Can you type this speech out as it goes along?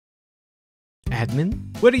Admin?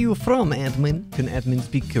 Where are you from, admin? Can admin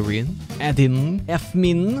speak Korean? Admin?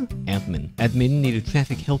 Admin need a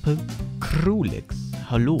traffic helper? Krewlex.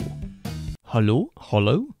 Hello. Hello?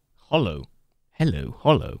 Hello? Hello. Hello.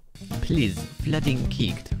 Hello. Please, flooding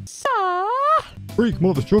kicked. Freak,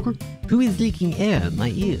 mother trucker. Who is leaking air in my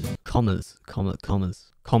ears? Commas. Commas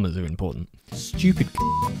are important. Stupid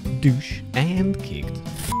douche and kicked.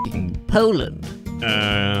 F***ing Poland.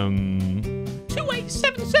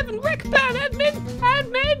 2877 rec ban, admin!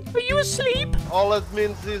 Admin, are you asleep? All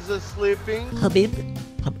admins is sleeping. Habib?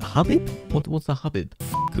 Habib? What's a Habib?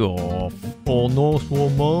 F*** off. Oh, nice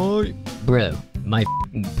one, mate. Bro, my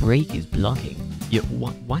brake is blocking.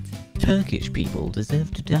 What? Turkish people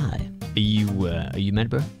deserve to die. Are you mad,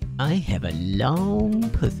 bro? I have a long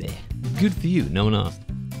pussy. Good for you, no one asked.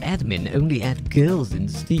 Admin only add girls in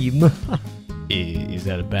Steam. Is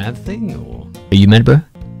that a bad thing, or? Are you mad, bro?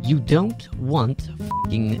 You don't want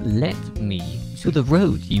f***ing let me to the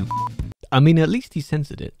road, you. I mean, at least he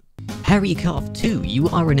censored it. Harry Calf 2, you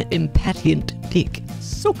are an impatient dick.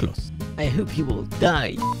 So close. I hope you will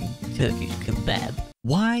die, Turkish kebab.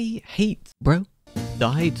 Why hate, bro?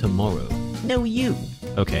 Die tomorrow. No, you.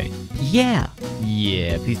 Okay. Yeah,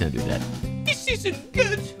 please don't do that. This isn't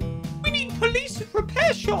good. We need police and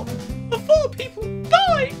repair shop before people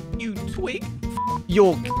die, you twig.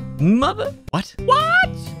 Your mother? What? What?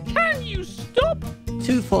 Can you stop?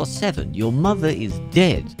 247, your mother is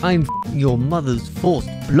dead. I'm your mother's forced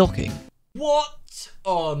blocking. What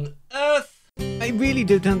on earth? I really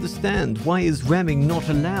don't understand. Why is ramming not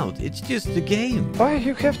allowed? It's just a game. Why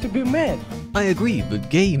you have to be mad? I agree, but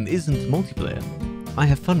game isn't multiplayer. I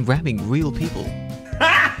have fun ramming real people.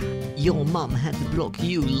 Your mum had to block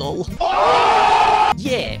you, lol.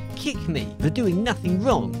 Yeah, kick me for doing nothing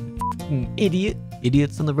wrong. F***ing idiot.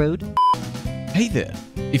 Idiots on the road. Hey there.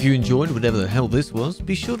 If you enjoyed whatever the hell this was,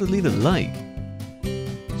 be sure to leave a like.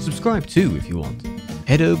 Subscribe too if you want.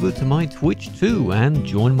 Head over to my Twitch too and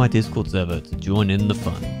join my Discord server to join in the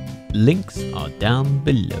fun. Links are down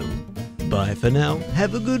below. Bye for now.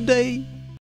 Have a good day.